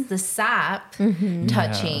touching. the sap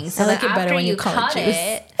touching. Yes. So I like then it better after when you you call it cut juice.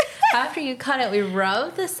 it, after you cut it, we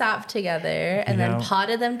rubbed the sap together and then Yeah.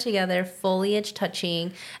 potted them together, foliage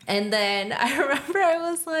touching. And then I remember I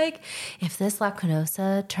was like, if this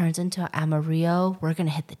Lacanosa turns into an Amarillo, we're going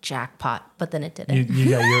to hit the jackpot. But then it didn't.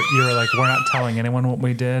 You were like, we're not telling anyone what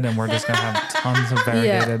we did, and we're just gonna have tons of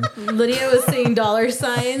variegated. Lydia was saying dollar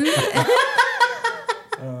signs.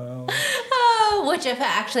 Which if it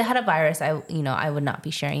actually had a virus, I would not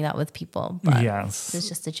be sharing that with people. But Yes, it's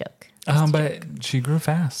just a joke. but she grew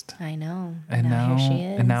fast, I know. and now here she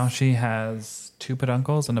is. and now she has 2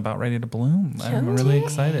 peduncles and about ready to bloom. I'm really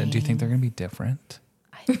excited. Do you think they're gonna be different?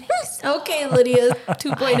 I think so. Okay, Lydia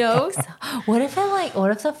 2.0. What if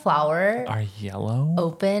the flower Are yellow?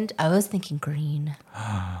 opened? I was thinking green.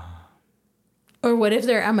 Or what if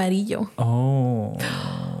they're amarillo? Oh,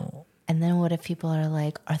 And then what if people are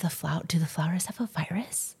like, do the flowers have a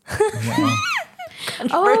virus? yeah.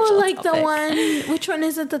 Oh, like the topic. one. Which one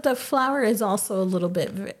is it that the flower is also a little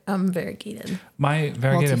bit variegated? My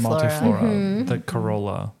variegated Multiflora. multiflora, the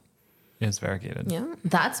corolla, is variegated. Yeah.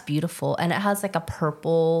 That's beautiful. And it has like a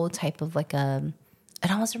purple type of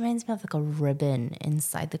it almost reminds me of like a ribbon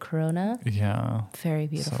inside the corona. Yeah, Very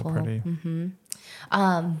beautiful. so pretty.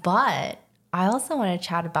 But I also want to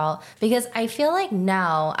chat about, because I feel like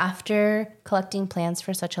now, after collecting plants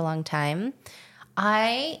for such a long time,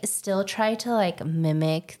 I still try to like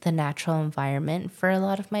mimic the natural environment for a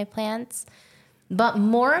lot of my plants. But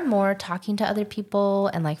more and more talking to other people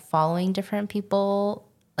and like following different people,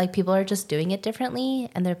 like people are just doing it differently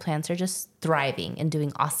and their plants are just thriving and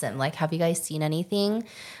doing awesome. Like, have you guys seen anything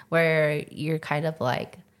where you're kind of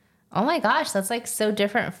like, oh my gosh, that's like so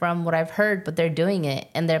different from what I've heard, but they're doing it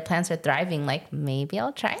and their plants are thriving. Like, maybe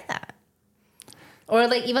I'll try that. Or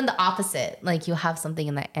like even the opposite, like you have something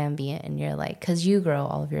in that ambient and you're like, because you grow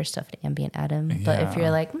all of your stuff in ambient, Adam. But if Yeah.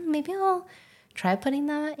 you're like, maybe I'll try putting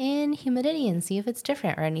that in humidity and see if it's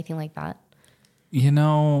different or anything like that. You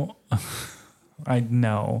know, I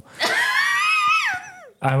know.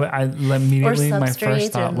 I immediately my substrates first or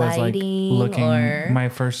thought was like lighting looking. or- My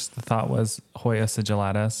first thought was Hoya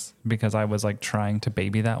sigillatus because I was like trying to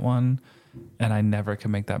baby that one, and I never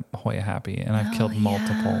could make that Hoya happy, and I've killed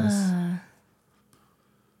multiples.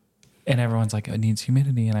 And everyone's like, it needs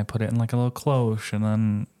humidity, and I put it in like a little cloche, and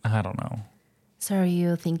then I don't know. So are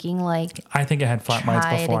you thinking like I think it had flat mites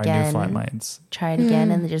Try it before I knew again. flat mites. try it again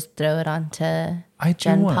and then just throw it onto I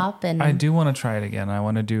Gen Pop and I do want to try it again. I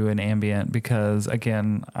want to do an ambient because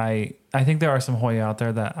again, I think there are some Hoya out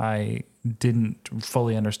there that I didn't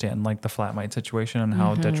fully understand, like the flat mite situation and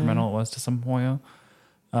how detrimental it was to some Hoya.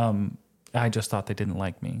 I just thought they didn't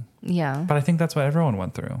like me, yeah. but I think that's what everyone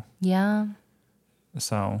went through. Yeah.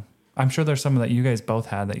 So I'm sure there's some that you guys both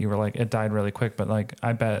had that you were like, it died really quick, but like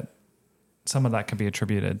I bet some of that could be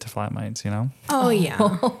attributed to flat mites, you know? Oh, yeah.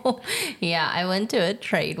 Yeah, I went to a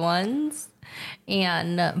trade once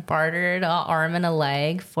and bartered an arm and a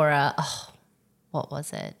leg for what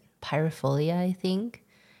was it? Pyrophilia, I think.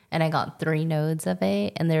 And I got 3 nodes of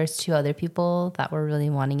it. And there's 2 other people that were really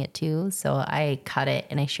wanting it too. So I cut it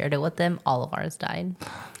and I shared it with them. All of ours died.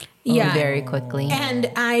 Yeah. Very quickly.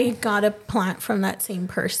 And I got a plant from that same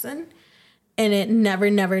person, and it never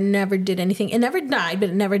did anything. It never died, but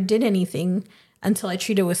it never did anything until I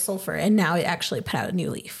treated it with sulfur, and now it actually put out a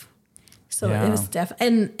new leaf. So Yeah. it was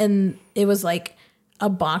and it was like a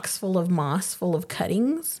box full of moss, full of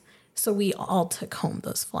cuttings. So we all took home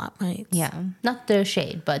those flat mites. Yeah. Not the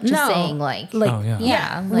shade, but just saying like Oh, yeah.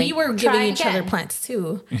 yeah, we like, were try giving each other again. plants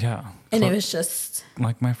too. Yeah. And it was just,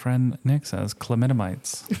 like my friend Nick says,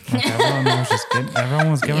 chlamydomites. Like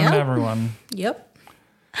everyone was giving Yep. to everyone. yep.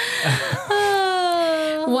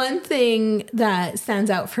 One thing that stands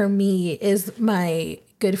out for me is my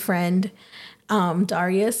good friend,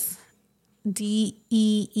 Darius,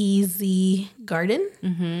 Deez Garden.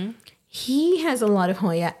 Mm-hmm. He has a lot of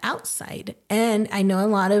Hoya outside. And I know a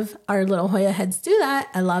lot of our little Hoya heads do that.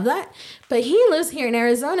 I love that. But he lives here in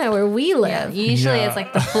Arizona where we Yeah, live. usually Yeah. it's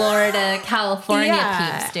like the Florida, California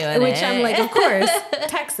peeps doing it. Which I'm like, of course,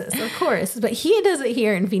 Texas, of course. But he does it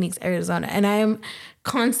here in Phoenix, Arizona. And I am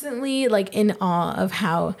constantly like in awe of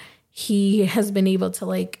how he has been able to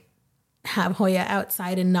like have Hoya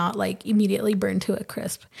outside and not like immediately burn to a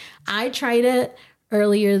crisp. I tried it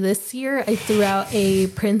earlier this year. I threw out a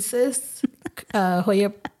princess,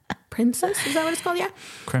 Hoya princess. Is that what it's called? Yeah.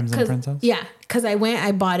 Crimson Princess? Yeah. Cause I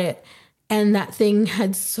bought it, and that thing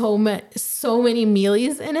had so many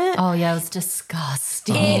mealies in it. Oh yeah, it was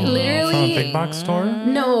disgusting. It From a literally, big box store?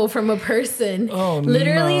 no, from a person. Oh,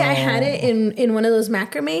 literally, no. I had it in one of those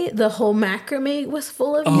macrame. The whole macrame was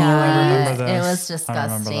full of I mealies. remember this. It was I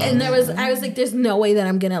remember disgusting. that. And I was like, there's no way that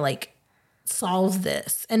I'm gonna like solve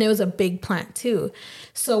this. And it was a big plant too.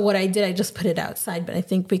 So what I did, I just put it outside. But I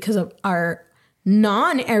think because of our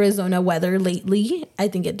non-Arizona weather lately, I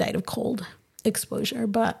think it died of cold exposure.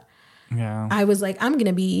 But Yeah. I was like, I'm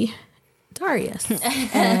gonna be Darius.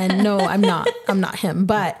 And no, I'm not. I'm not him.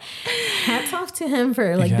 But hats off to him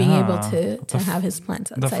for like being able Yeah. to have his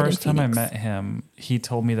plants outside. The first in time I Phoenix. met him, he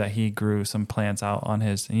told me that he grew some plants out on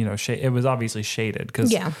his, it was obviously shaded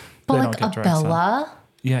because Yeah. But they like don't a get direct sun. Bella,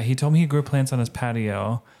 Yeah, he told me he grew plants on his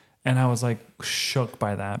patio, and I was like shook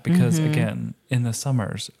by that because again, in the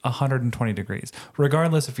summers, 120 degrees.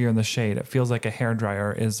 Regardless if you're in the shade, it feels like a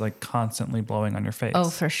hairdryer is like constantly blowing on your face.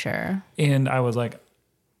 oh for sure. And I was like,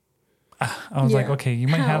 Yeah. okay, you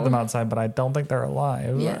might have How? them outside, but I don't think they're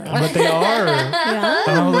alive. Yeah. But they are. Yeah.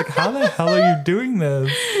 And I was like, how the hell are you doing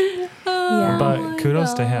this? Yeah. But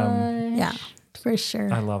kudos to him. Yeah. For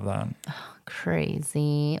sure. I love that.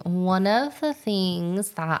 Crazy. One of the things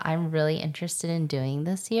that I'm really interested in doing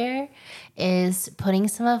this year is putting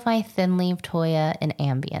some of my thin-leaved Hoya in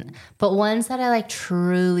ambient, but ones that I like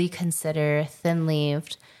truly consider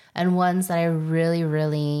thin-leaved and ones that I really,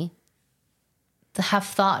 really have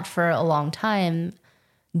thought for a long time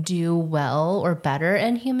do well or better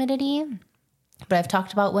in humidity. But I've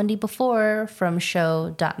talked about Wendy before from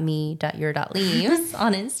show.me.your.leaves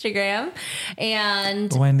on Instagram.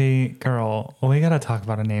 And Wendy, girl, we got to talk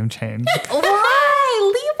about a name change. why?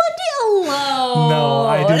 Leave Wendy alone. No,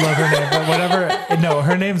 I do love her name, but whatever. No,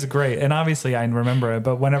 her name's great. And obviously I remember it,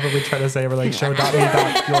 but whenever we try to say it, we're like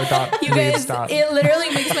show.me.your.leaves. You guys, it literally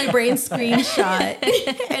makes my brain screenshot.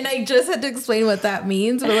 And I just had to explain what that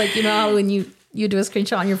means. But like, you know how when you do a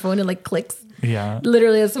screenshot on your phone, it like clicks. Yeah.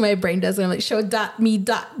 Literally, that's what my brain does. And I'm like, show.me.your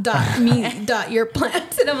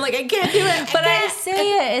plants. And I'm like, I can't do it. But I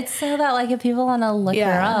say it. It's so that like if people want to look her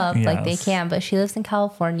Yeah. up, like they Yes. can. But she lives in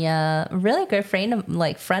California. Really good friend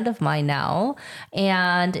of mine now,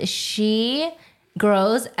 and she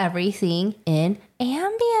grows everything in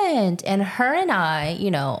ambient. And her and I,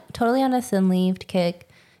 totally on a thin-leaved kick.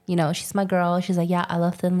 She's my girl. She's like, yeah, I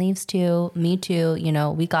love thin leaves too. Me too.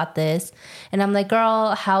 We got this. And I'm like,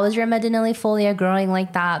 girl, how is your medinellifolia growing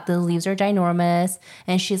like that? The leaves are ginormous.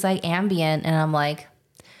 And she's like, ambient. And I'm like,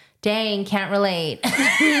 dang, can't relate.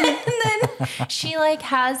 And then she like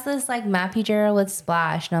has this like Mapigera with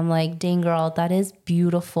splash, and I'm like, dang girl, that is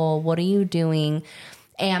beautiful. What are you doing?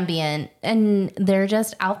 Ambient, and they're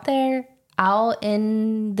just out there, out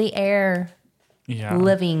in the air,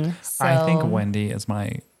 living. So I think Wendy is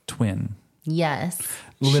my twin. Yes,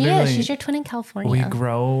 Literally, she is. She's your twin in California. We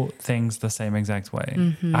grow things the same exact way.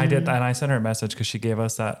 Mm-hmm. I did, and I sent her a message because she gave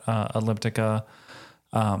us that elliptica.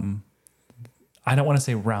 I don't want to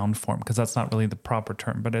say round form because that's not really the proper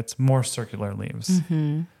term, but it's more circular leaves.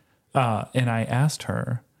 Mm-hmm. And I asked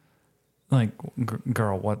her, like,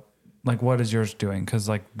 girl, what is yours doing? Because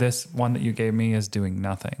like this one that you gave me is doing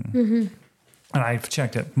nothing. Mm-hmm. And I've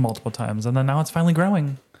checked it multiple times, and then now it's finally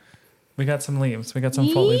growing. We got some leaves. We got some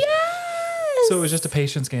full leaves. So it was just a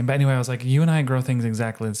patience game. But anyway, I was like, you and I grow things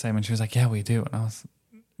exactly the same. And she was like, yeah, we do.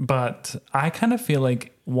 But I kind of feel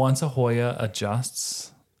like once a Hoya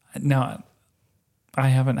adjusts, now I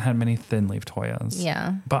haven't had many thin-leafed Hoyas.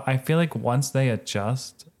 Yeah. But I feel like once they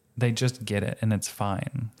adjust, they just get it and it's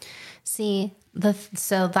fine. See,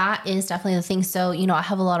 so that is definitely the thing. So, I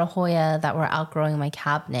have a lot of Hoya that were outgrowing my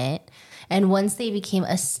cabinet. And once they became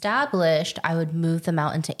established, I would move them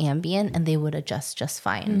out into ambient and they would adjust just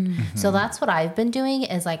fine. Mm-hmm. So that's what I've been doing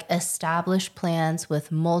is like established plants with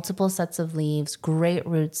multiple sets of leaves, great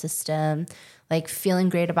root system, like feeling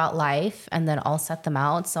great about life, and then I'll set them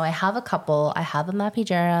out. So I have a couple. I have a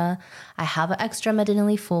Mapigera, I have an extra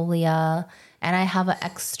medinellifolia, and I have an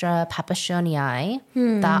extra Papassionii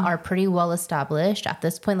that are pretty well established. At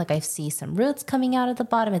this point, like I see some roots coming out of the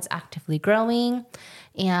bottom. It's actively growing.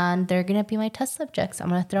 And they're going to be my test subjects. I'm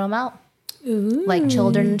going to throw them out. Ooh. Like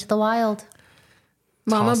children into the wild.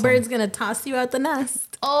 Mama bird's going to toss you out the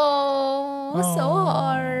nest. Oh, so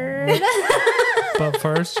hard. But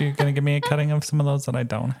first, you're going to give me a cutting of some of those that I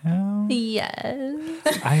don't have? Yes.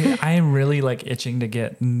 I am really like itching to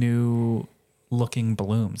get new looking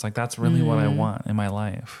blooms. Like that's really what I want in my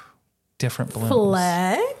life. Different blooms.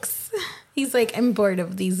 Flex. He's like, I'm bored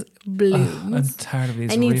of these blooms. I'm tired of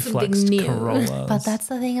these I need reflexed something new. Corollas. But that's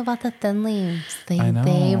the thing about the thin leaves. I know.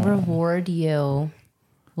 They reward you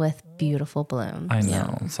with beautiful blooms. I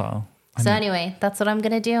know. Yeah. So anyway, that's what I'm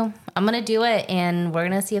going to do. I'm going to do it, and we're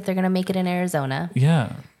going to see if they're going to make it in Arizona.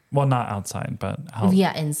 Yeah. Well, not outside, but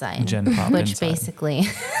inside. Gen Pop which inside. basically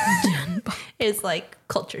is like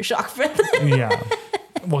culture shock for them. Yeah.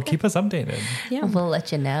 Well, keep us updated. Yeah. We'll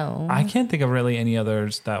let you know. I can't think of really any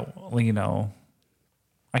others that,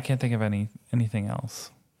 I can't think of anything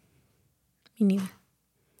else. Me neither.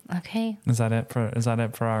 Okay. Is that it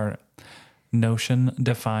for our notion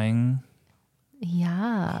defying?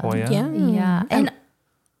 Yeah. Hoya? Yeah. And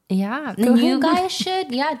you guys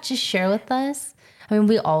should, just share with us. I mean,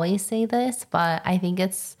 we always say this, but I think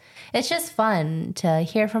it's just fun to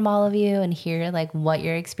hear from all of you and hear like what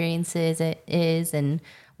your experience is and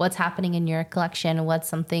what's happening in your collection and what's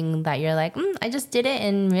something that you're like, I just did it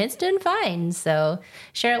and it's doing fine. So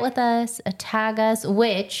share it with us, tag us,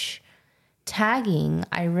 which tagging,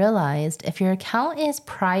 I realized if your account is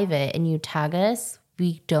private and you tag us,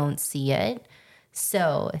 we don't see it.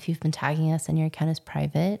 So if you've been tagging us and your account is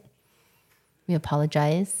private, we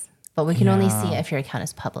apologize. But we can only see it if your account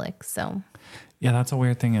is public. So, yeah, that's a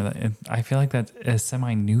weird thing. I feel like that's a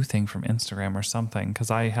semi-new thing from Instagram or something because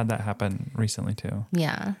I had that happen recently too.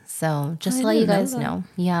 Yeah. So just to let you guys know.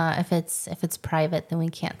 Yeah, if it's private, then we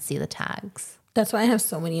can't see the tags. That's why I have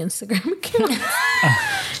so many Instagram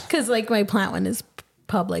accounts. Because like my plant one is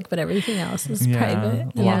public, but everything else is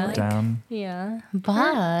private. Locked down. Yeah.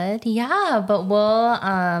 But we'll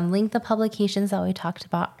link the publications that we talked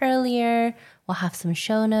about earlier. We'll have some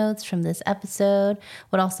show notes from this episode.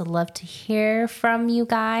 Would also love to hear from you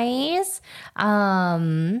guys.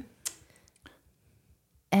 And,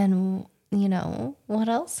 what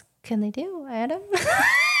else can they do, Adam?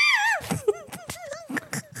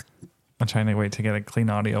 I'm trying to wait to get a clean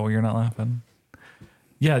audio where you're not laughing.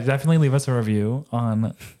 Yeah, definitely leave us a review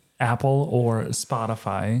on Apple or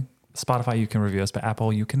Spotify. Spotify, you can review us, but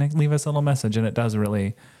Apple, you can leave us a little message, and it does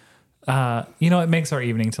really... it makes our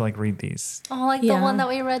evening to like read these. Oh, like the one that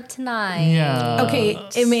we read tonight. Yeah. Okay,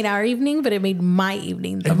 it made our evening, but it made my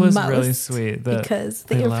evening the most. It was really sweet because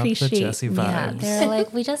they appreciate the Jessie vibes. Yeah, they're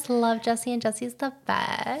like, we just love Jessie, and Jessie's the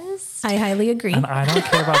best. I highly agree. And I don't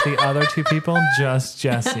care about the other two people, just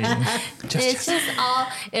Jessie. It's just all.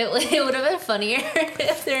 It would have been funnier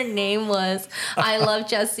if their name was "I Love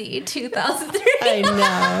Jessie 2003." I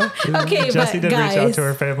know. Okay, Jessie but did guys, reach out to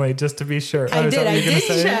her family just to be sure. I did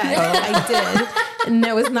check. I did.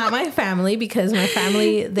 No, it's not my family because my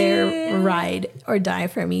family, they're ride or die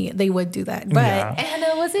for me. They would do that. But Yeah.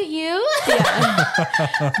 Anna, was it you?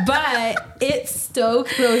 but it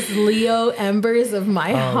stoked those Leo embers of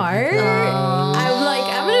my heart. I'm like,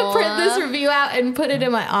 I'm going to print this review out and put it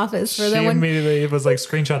in my office for She them. immediately was like,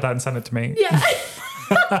 screenshot that and send it to me. Yeah.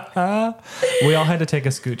 We all had to take a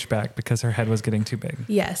scooch back because her head was getting too big.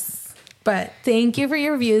 Yes. But thank you for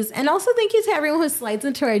your reviews. And also thank you to everyone who slides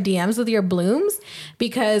into our DMs with your blooms,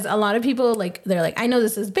 because a lot of people they're like, I know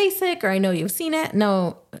this is basic, or I know you've seen it.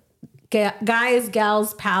 No, guys,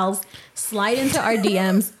 gals, pals, slide into our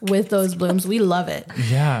DMs with those blooms. We love it.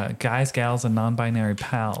 Yeah, guys, gals, and non-binary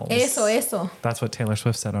pals. Eso. That's what Taylor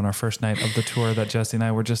Swift said on our first night of the tour that Jesse and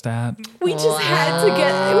I were just at. We just had to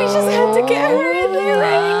get her in there.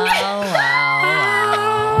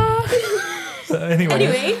 Wow.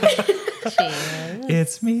 Anyway. Jeez.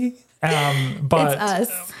 It's me. But It's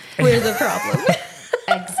us. We're the problem.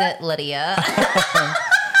 Exit Lydia.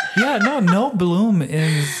 yeah, no bloom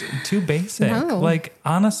is too basic. No. Like,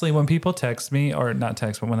 honestly, when people text me, or not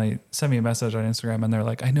text, but when they send me a message on Instagram and they're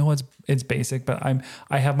like, I know it's basic, but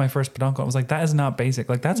I have my first peduncle. I was like, that is not basic.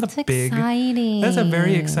 Like, that's exciting. That's a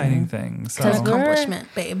very exciting thing. So It's an accomplishment,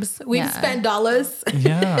 babes. We've spent dollars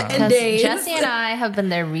yeah. and days. Jesse and I have been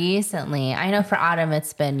there recently. I know for Adam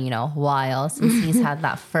it's been, a while since he's had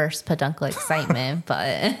that first peduncle excitement,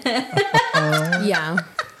 but Yeah.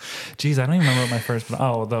 Geez, I don't even remember what my first.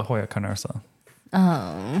 Oh, the Hoya Carnosa.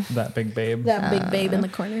 oh, That big babe. That big babe in the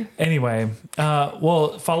corner. Anyway,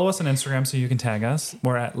 well, follow us on Instagram so you can tag us.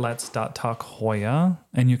 We're at lets.talkhoya.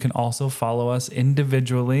 And you can also follow us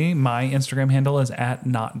individually. My Instagram handle is at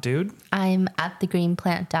notdude. I'm at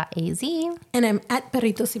thegreenplant.az. And I'm at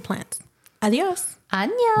Perritos y Plants. Adios.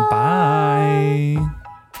 Annyeong. Bye.